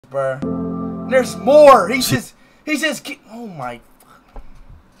bruh. There's more. He's just oh my.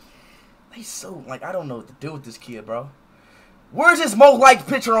 He's so, like, I don't know what to do with this kid, bro. Where's his most liked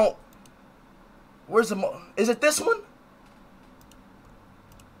picture on? Where's the is it this one?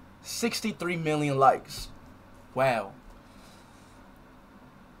 63 million likes. Wow.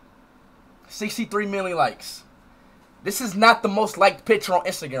 63 million likes. This is not the most liked picture on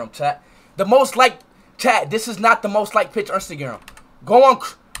Instagram, chat. The most liked, chat, this is not the most liked picture on Instagram. Go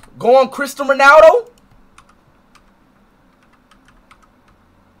on Cristiano Ronaldo.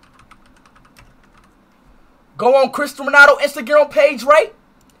 Go on Cristiano Ronaldo Instagram page, right?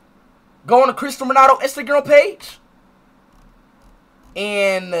 Go on the Cristiano Ronaldo Instagram page.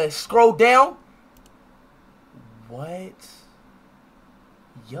 And scroll down. What?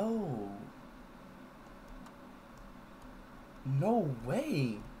 Yo. No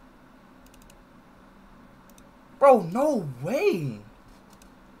way. Bro, no way.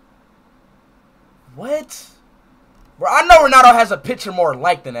 What? Bro, I know Ronaldo has a picture more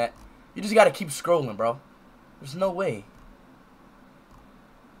liked than that. You just gotta keep scrolling, bro. There's no way.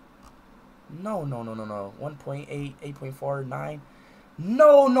 No. 1.8, 8.4, 9.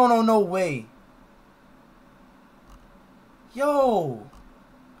 No way. Yo.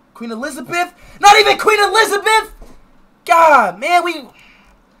 Queen Elizabeth? Not even Queen Elizabeth? God, man, we...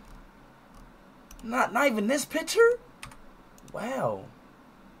 Not even this picture? Wow.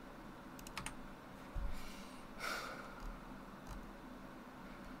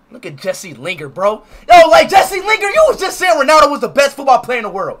 Look at Jesse Lingard, bro. Yo, like, Jesse Lingard, you was just saying Ronaldo was the best football player in the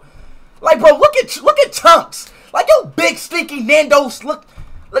world. Like, bro, look at Chunks. Like, yo, big, stinky Nando's. Look,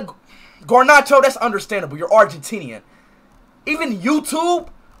 Garnacho, that's understandable. You're Argentinian. Even YouTube.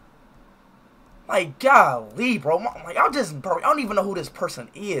 Like, golly, bro. Like, bro, I don't even know who this person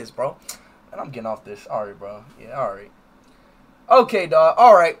is, bro. And I'm getting off this. All right, bro. Yeah, all right. Okay, dog.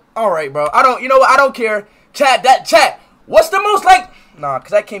 All right, bro. You know what? I don't care. Chat. What's the most liked? Nah,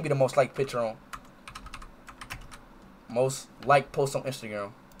 because that can't be the most liked picture on. Most liked post on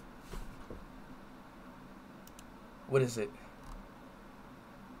Instagram. What is it?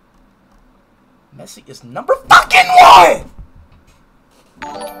 Messi is number fucking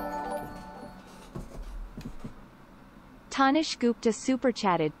 1! Tanish Gupta super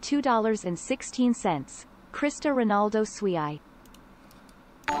chatted $2.16. Krista Ronaldo Sui.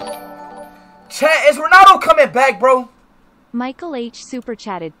 Chat, is Ronaldo coming back, bro? Michael H super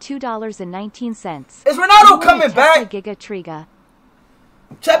chatted $2.19. Is Ronaldo coming back? Giga Triga.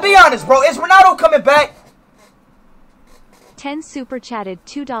 Chat, be honest, bro. Is Ronaldo coming back? 10 super chatted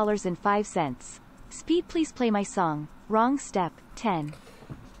 $2.05. Speed, please play my song. Wrong step. 10.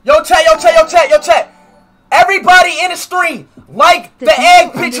 Yo, chat. Everybody in the stream, like the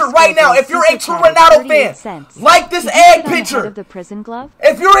egg picture right now. If you're a true Ronaldo fan, like this egg picture. Of the prison glove?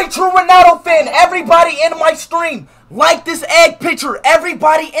 If you're a true Ronaldo fan, everybody in my stream, like this egg picture.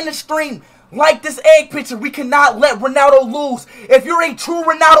 Everybody in the stream, like this egg picture. We cannot let Ronaldo lose. If you're a true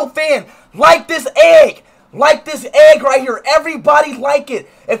Ronaldo fan, like this egg. Like this egg right here. Everybody like it.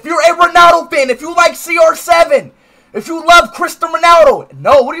 If you're a Ronaldo fan, if you like CR7, if you love Cristiano Ronaldo.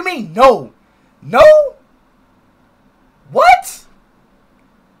 No, what do you mean? No. What?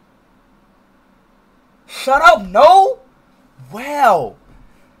 Shut up, no? Wow.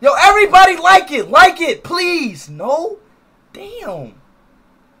 Yo, everybody like it, please. No? Damn.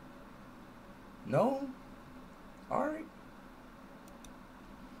 No? Alright.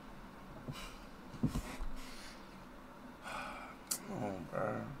 Oh,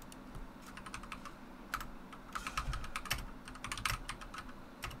 bro.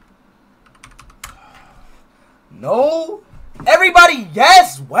 No? Everybody,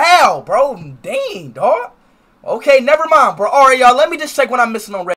 yes? Wow, bro. Dang, dog. Okay, never mind, bro. Alright, y'all. Let me just check what I'm missing on